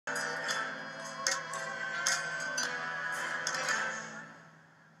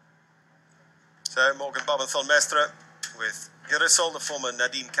though. Morgan Mestre with Girasol, the former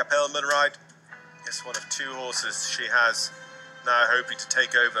Nadine Kapelman ride. It's one of two horses she has now hoping to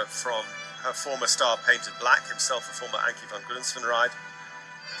take over from her former star Painted Black, himself a former Ankie van Grunsven ride.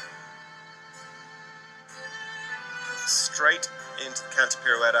 Straight into the canter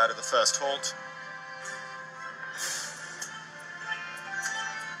pirouette out of the first halt.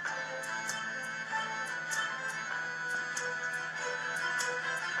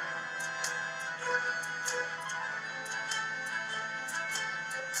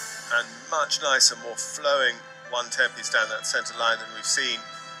 And much nicer, more flowing one-tempies down that centre line than we've seen.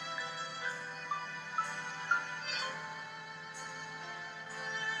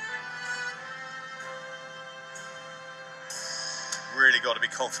 Really got to be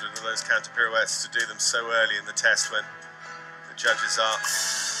confident of those counter pirouettes to do them so early in the test when the judges are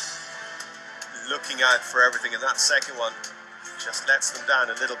looking out for everything, and that second one just lets them down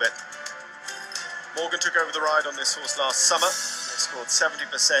a little bit. Morgan took over the ride on this horse last summer. They scored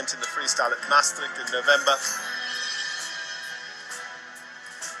 70% in the freestyle at Maastricht in November.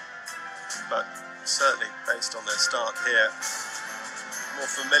 But certainly, based on their start here,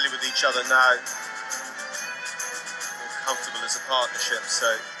 more familiar with each other now, more comfortable as a partnership, so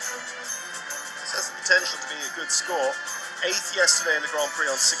this has the potential to be a good score. 8th yesterday in the Grand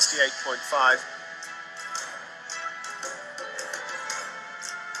Prix on 68.5.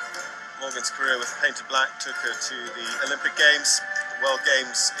 Morgan's career with Painted Black took her to the Olympic Games, the World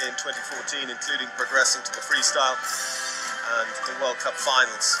Games in 2014, including progressing to the freestyle, and the World Cup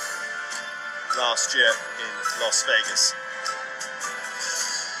finals last year in Las Vegas.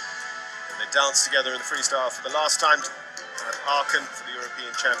 And they danced together in the freestyle for the last time at Aachen for the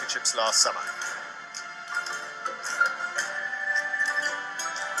European Championships last summer.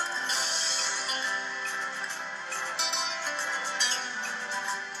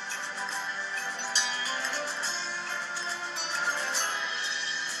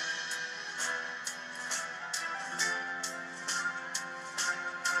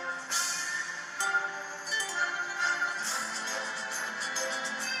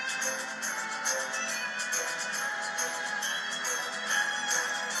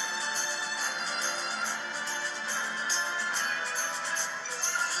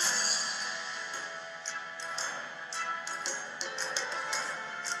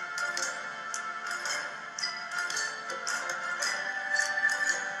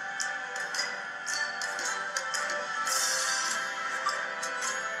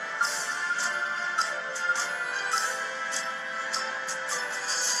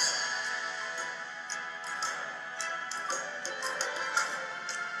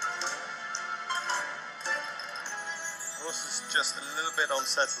 Is just a little bit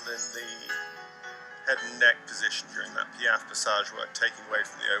unsettled in the head and neck position during that piaffe passage work, taking away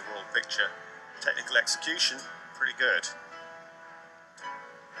from the overall picture. Technical execution, pretty good.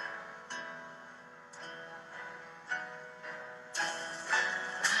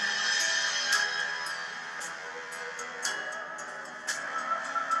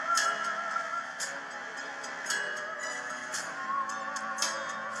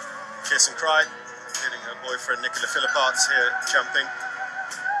 Kiss and cry. Her boyfriend Nicola Philipparts here jumping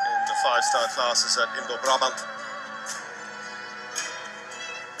in the 5-star classes at Indo Brabant.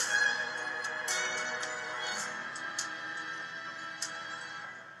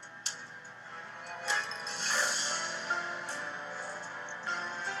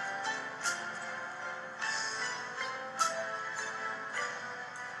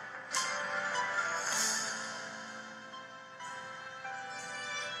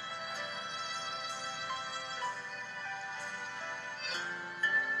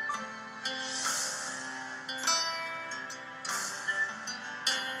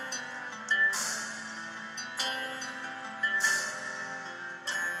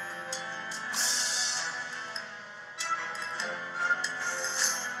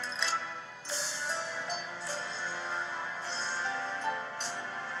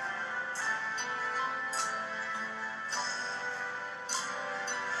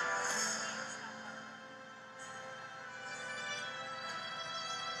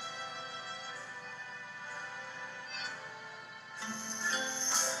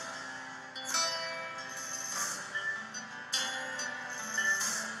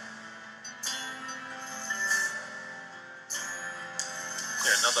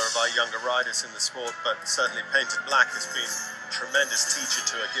 Another of our younger riders in the sport, but certainly Painted Black has been a tremendous teacher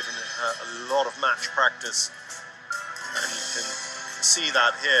to her, giving her a lot of match practice, and you can see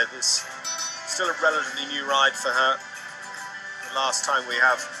that here. This is still a relatively new ride for her. The last time we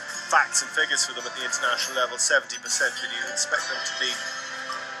have facts and figures for them at the international level, 70%, but you'd expect them to be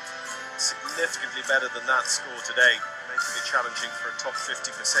significantly better than that score today, making it challenging for a top 50%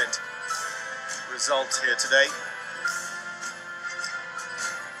 result here today.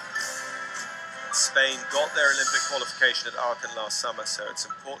 Spain got their Olympic qualification at Aachen last summer, so it's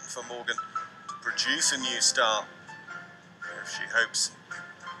important for Morgan to produce a new star if she hopes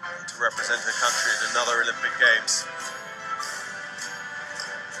to represent her country at another Olympic Games.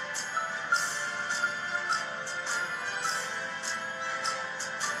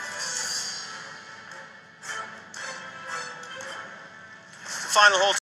 The final halt